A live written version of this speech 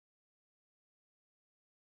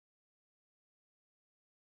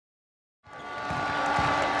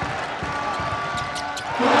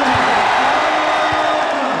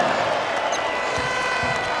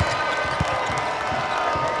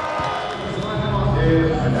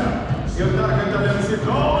pergalę. Ir dar kartą lems į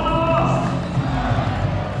Kaunas.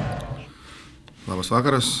 Labas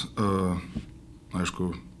vakaras.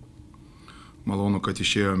 Aišku, malonu, kad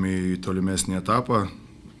išėjome į tolimesnį etapą.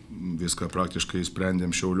 Viską praktiškai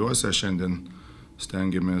sprendėm Šiauliuose. Šiandien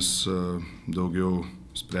stengiamės daugiau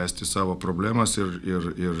spręsti savo problemas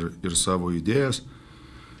ir savo idėjas.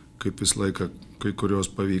 Kaip visą laiką, kai kurios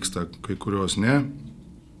pavyksta, kai kurios ne.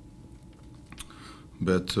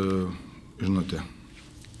 Bet, žinote,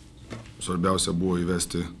 svarbiausia buvo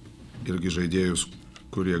įvesti irgi žaidėjus,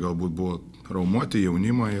 kurie galbūt buvo traumuoti,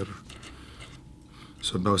 jaunimą ir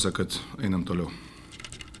svarbiausia, kad einam toliau.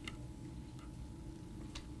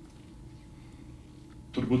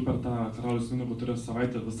 Turbūt per tą karalius minimų turės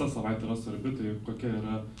savaitę, visa savaitė yra svarbi, tai kokia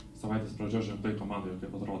yra savaitės pradžia ženklai komandoje,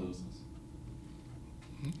 kaip atrodo viskas?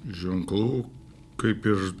 Ženklų kaip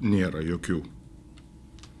ir nėra jokių,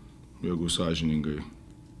 jeigu sąžiningai.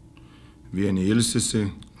 Vieni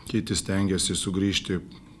ilsisi, kiti stengiasi sugrįžti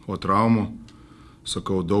po traumų.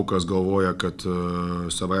 Sakau, daug kas galvoja, kad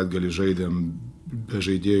savaitgalį žaidėm be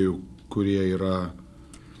žaidėjų, kurie yra,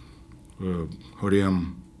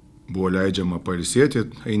 kuriem buvo leidžiama pailsėti.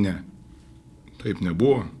 Tai ne, taip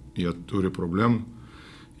nebuvo, jie turi problemų.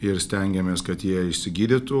 Ir stengiamės, kad jie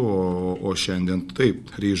išsigydytų, o šiandien taip,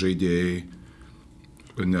 3 žaidėjai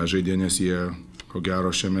nežaidė, nes jie, ko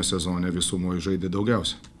gero, šiame sezone visumoje žaidė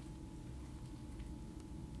daugiausia.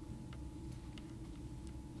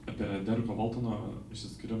 Apie Deriko Valtono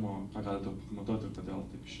išsiskyrimo, ką galite pakomentuoti ir kodėl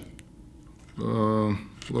taip išėjo?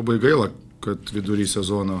 Labai gaila, kad vidury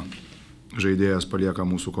sezono žaidėjas palieka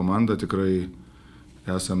mūsų komandą. Tikrai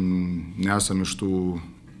nesam iš tų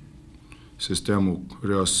sistemų,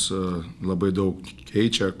 kurios labai daug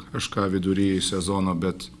keičia kažką vidury sezono,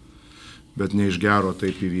 bet ne iš gero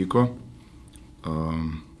taip įvyko.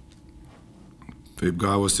 Taip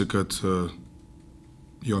gavosi, kad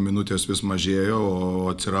jo minutės vis mažėjo, o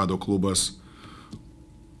atsirado klubas,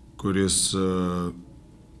 kuris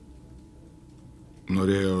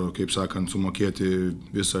norėjo, kaip sakant, sumokėti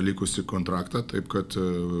visą likusį kontraktą, taip kad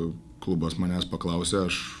klubas manęs paklausė,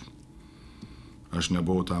 aš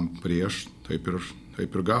nebuvau tam prieš, taip ir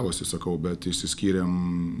gavosi, sakau, bet išsiskyrėm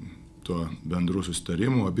tuo bendrų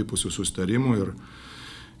susitarimų, abipusių susitarimų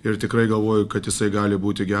ir tikrai galvoju, kad jisai gali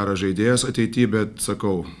būti geras žaidėjas ateityje, bet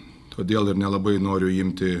sakau, todėl ir nelabai noriu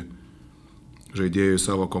imti žaidėjų į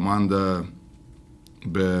savo komandą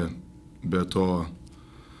be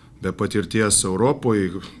patirties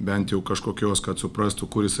Europoje, bent jau kažkokios, kad suprastų,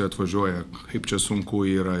 kur jisai atvažiuoja, kaip čia sunku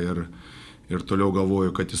yra ir toliau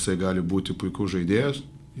galvoju, kad jisai gali būti puikus žaidėjas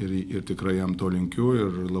ir tikrai jam to linkiu ir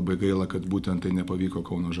labai gaila, kad būtent tai nepavyko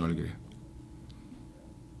Kauno Žalgiryje.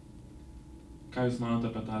 Ką Jūs manote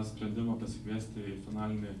apie tą sprendimą pasikviesti į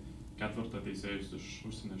finalinį ketvirtą teisėjus iš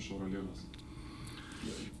užsienio, iš Eurolygos?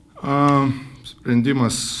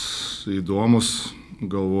 Sprendimas įdomus,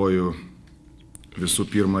 galvoju, visų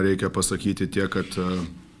pirma reikia pasakyti tiek, kad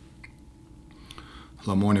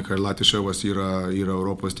Lamonika ir Latiševas yra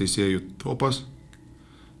Europos teisėjų topas.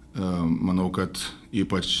 Manau, kad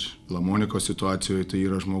ypač Lamonikos situacijoje tai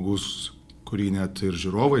yra žmogus, kurį net ir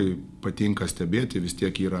žiūrovai patinka stebėti, vis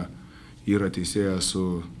tiek yra teisėjas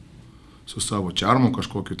su savo čarmu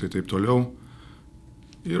kažkokiu, tai taip toliau.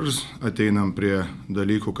 Ir ateinam prie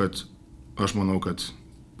dalykų, kad aš manau, kad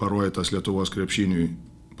parodyta Lietuvos krepšiniui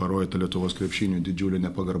didžiulė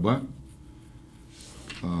nepagarba.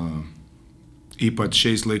 Ypač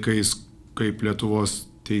šiais laikais, kaip Lietuvos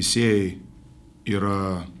teisėjai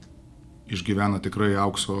išgyvena tikrai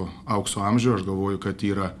aukso amžių, aš galvoju, kad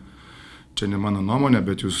yra, čia ne mano nuomonė,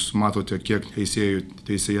 bet jūs matote, kiek teisėjų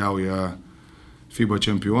teisėjauja FIBA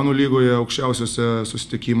čempionų lygoje aukščiausiuose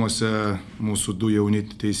susitikimuose, mūsų 2 jauni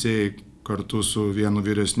teisėjai kartu su vienu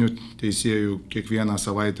vyresniu teisėju kiekvieną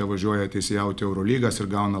savaitę važiuoja teisėjauti Eurolygas ir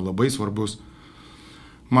gauna labai svarbus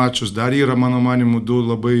mačus. Dar yra, mano manimu, 2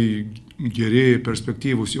 labai geri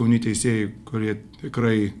perspektyvūs jauni teisėjai, kurie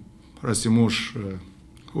tikrai prasimuš,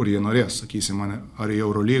 kur jie norės, sakysim, ar į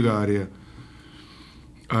Eurolygą,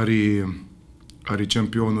 ar į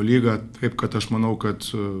čempionų lygą. Taip, kad aš manau, kad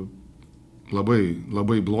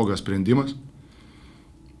labai blogas sprendimas.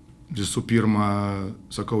 Visų pirma,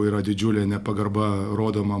 sakau, yra didžiulė nepagarba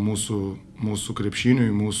rodoma mūsų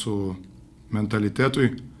krepšiniui, mūsų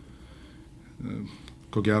mentalitetui.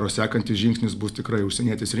 Ko gero, sekantis žingsnis bus tikrai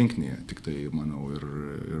užsienietis rinktinėje, tik tai, manau, ir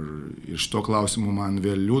iš to klausimų man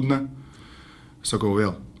vėl liūdna. Sakau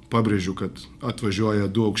vėl, pabrėžiu, kad atvažiuoja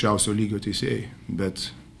 2 aukščiausio lygio teisėjai,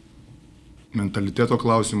 bet mentaliteto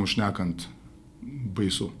klausimų šnekant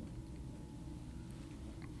baisu.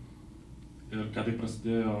 Ir ką tai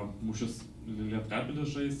prasidėjo mūšis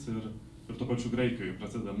Lietkabelis žais ir Ir tuo pačiu Graikijoje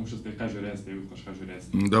prasideda mūšis, tai ką žiūrėsite, jeigu kažką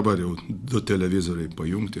žiūrėsite? Dabar jau 2 televizoriai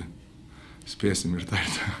pajungti, spėsim ir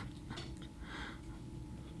tarti.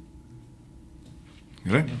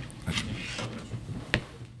 Gerai? Ačiū.